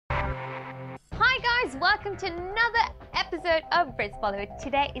guys, welcome to another episode of Brits Bollywood.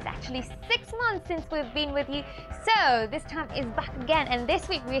 Today is actually 6 months since we've been with you, so this time is back again, and this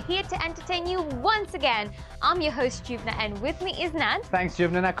week we're here to entertain you once again. I'm your host Juvna, and with me is Nan. Thanks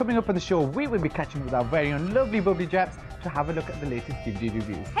Juvna. Now coming up on the show, we will be catching up with our very own lovely bubbly Japs to have a look at the latest DVD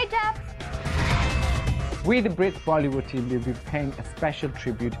reviews. Hey Japs! We, the Brits Bollywood team, will be paying a special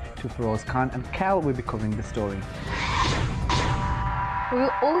tribute to Feroz Khan, and Kel will be covering the story. We will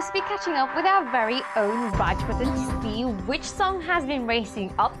also be catching up with our very own Raj button to see which song has been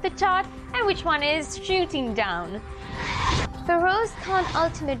racing up the chart and which one is shooting down. Feroz Khan's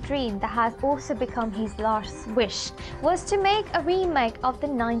ultimate dream that has also become his last wish was to make a remake of the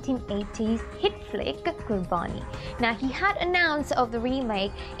 1980s hit flick Qurbani. Now, he had announced of the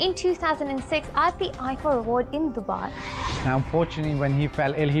remake in 2006 at the Eiffel Award in Dubai. Now, unfortunately, when he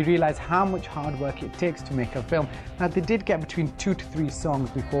fell ill, he realised how much hard work it takes to make a film. Now, they did get between 2 to 3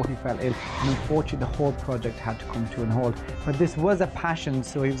 songs before he fell ill, and unfortunately, the whole project had to come to an halt. But this was a passion,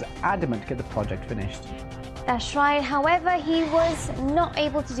 so he was adamant to get the project finished. That's right. However, he was not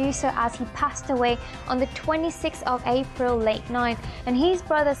able to do so as he passed away on the 26th of April late night, and his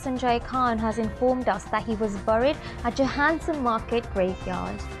brother Sanjay Khan has informed us that he was buried at Johansson Market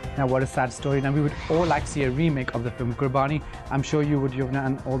graveyard. Now, what a sad story. Now, we would all like to see a remake of the film Qurbani. I'm sure you would, Yuvna,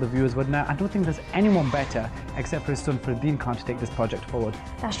 and all the viewers would. Now, I don't think there's anyone better except for his son Faradeen Khan to take this project forward.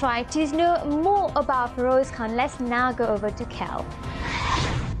 That's right. To know more about Feroz Khan, let's now go over to Kel.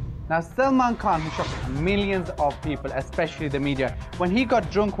 Now, Salman Khan, who shocked millions of people, especially the media, when he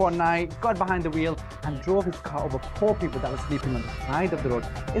got drunk one night, got behind the wheel and drove his car over poor people that were sleeping on the side of the road,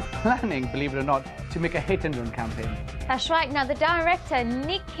 is planning, believe it or not, to make a hit-and-run campaign. That's right. Now, the director,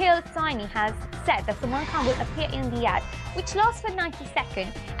 Nikhil Saini, has said that Salman Khan will appear in the ad, which lasts for 90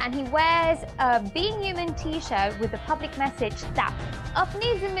 seconds, and he wears a Being Human t-shirt with the public message that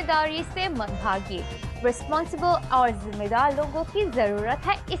अपनी जिम्मेदारी से मत भागिए, responsible और जिम्मेदार लोगों की जरूरत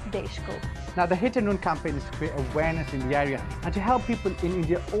है इस देश को. Now, the Hit and Run campaign is to create awareness in the area and to help people in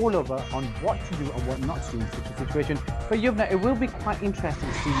India all over on what to do and what not to do in such a situation. But Yuvna, it will be quite interesting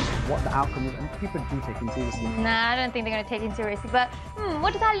to see what the outcome is, and people do take him seriously. Nah, I don't think they're going to take him seriously, but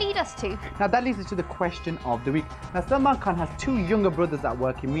what does that lead us to? Now, that leads us to the question of the week. Now, Salman Khan has 2 younger brothers that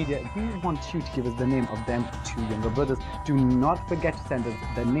work in media. We want you to give us the name of them 2 younger brothers. Do not forget to send us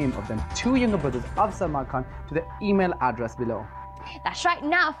the name of them 2 younger brothers of Salman Khan to the email address below. That's right.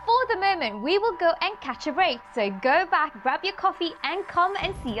 Now, for the moment, we will go and catch a break. So go back, grab your coffee, and come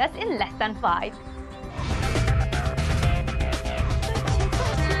and see us in less than 5.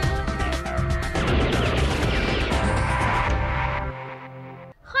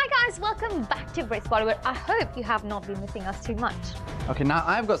 Hi guys, welcome back to Brits Bollywood. I hope you have not been missing us too much. Okay, now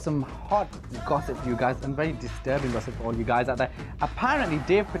I've got some hot gossip for you guys, and very disturbing gossip for all you guys out there. Apparently,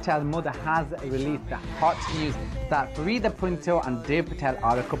 Dev Patel's mother has released the hot news that Farida Punto and Dev Patel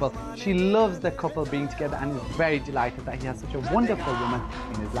are a couple. She loves the couple being together and is very delighted that he has such a wonderful woman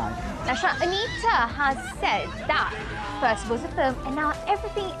in his life. That's right. Anita has said that first was a film, and now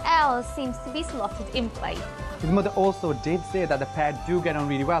everything else seems to be slotted in place. His mother also did say that the pair do get on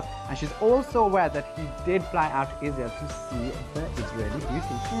really well, and she's also aware that he did fly out to Israel to see the Israeli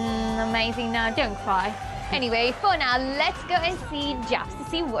beauty. Amazing. Now, don't cry. Anyway, for now, let's go and see Japs to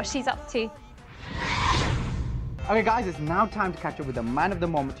see what she's up to. Okay guys, it's now time to catch up with the man of the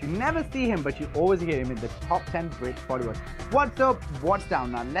moment. You never see him, but you always hear him in the top 10 Brits Bollywood. What's up? What's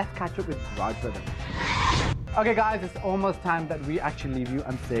down? Now let's catch up with Raj brother. Okay guys, it's almost time that we actually leave you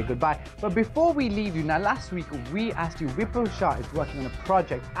and say goodbye. But before we leave you, now last week we asked you, Vipul Shah is working on a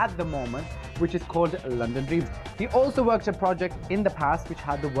project at the moment which is called London Dreams. He also worked a project in the past which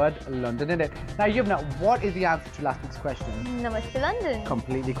had the word London in it. Now Yuvna, what is the answer to last week's question? Namaste London.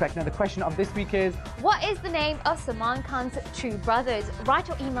 Completely correct. Now the question of this week is, what is the name of Salman Khan's 2 brothers? Write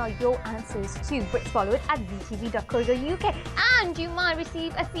or email your answers to britsbollywood@vtv.co.uk, and you might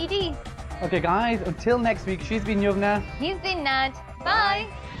receive a CD. Okay guys, until next week, she's been Yuvna. He's been Nad. Bye.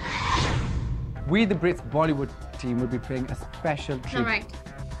 We, the Brits Bollywood team, will be playing a special treat. All right.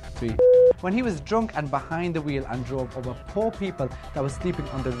 3. When he was drunk and behind the wheel and drove over poor people that were sleeping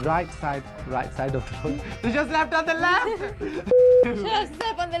on the right side of the road. They just left on the left! Should have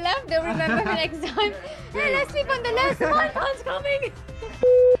slept on the left, they'll remember the next time. Hey, let's sleep on the left, Salman Khan's coming!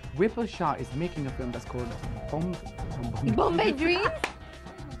 Vipul Shah is making a film that's called Bombay Dreams?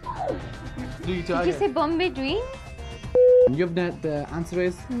 Did you say Bombay Dreams? Yuvna, the answer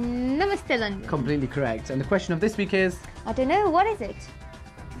is? Namaste London. Completely correct. And the question of this week is? I don't know, what is it?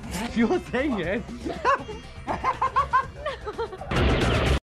 You're saying it.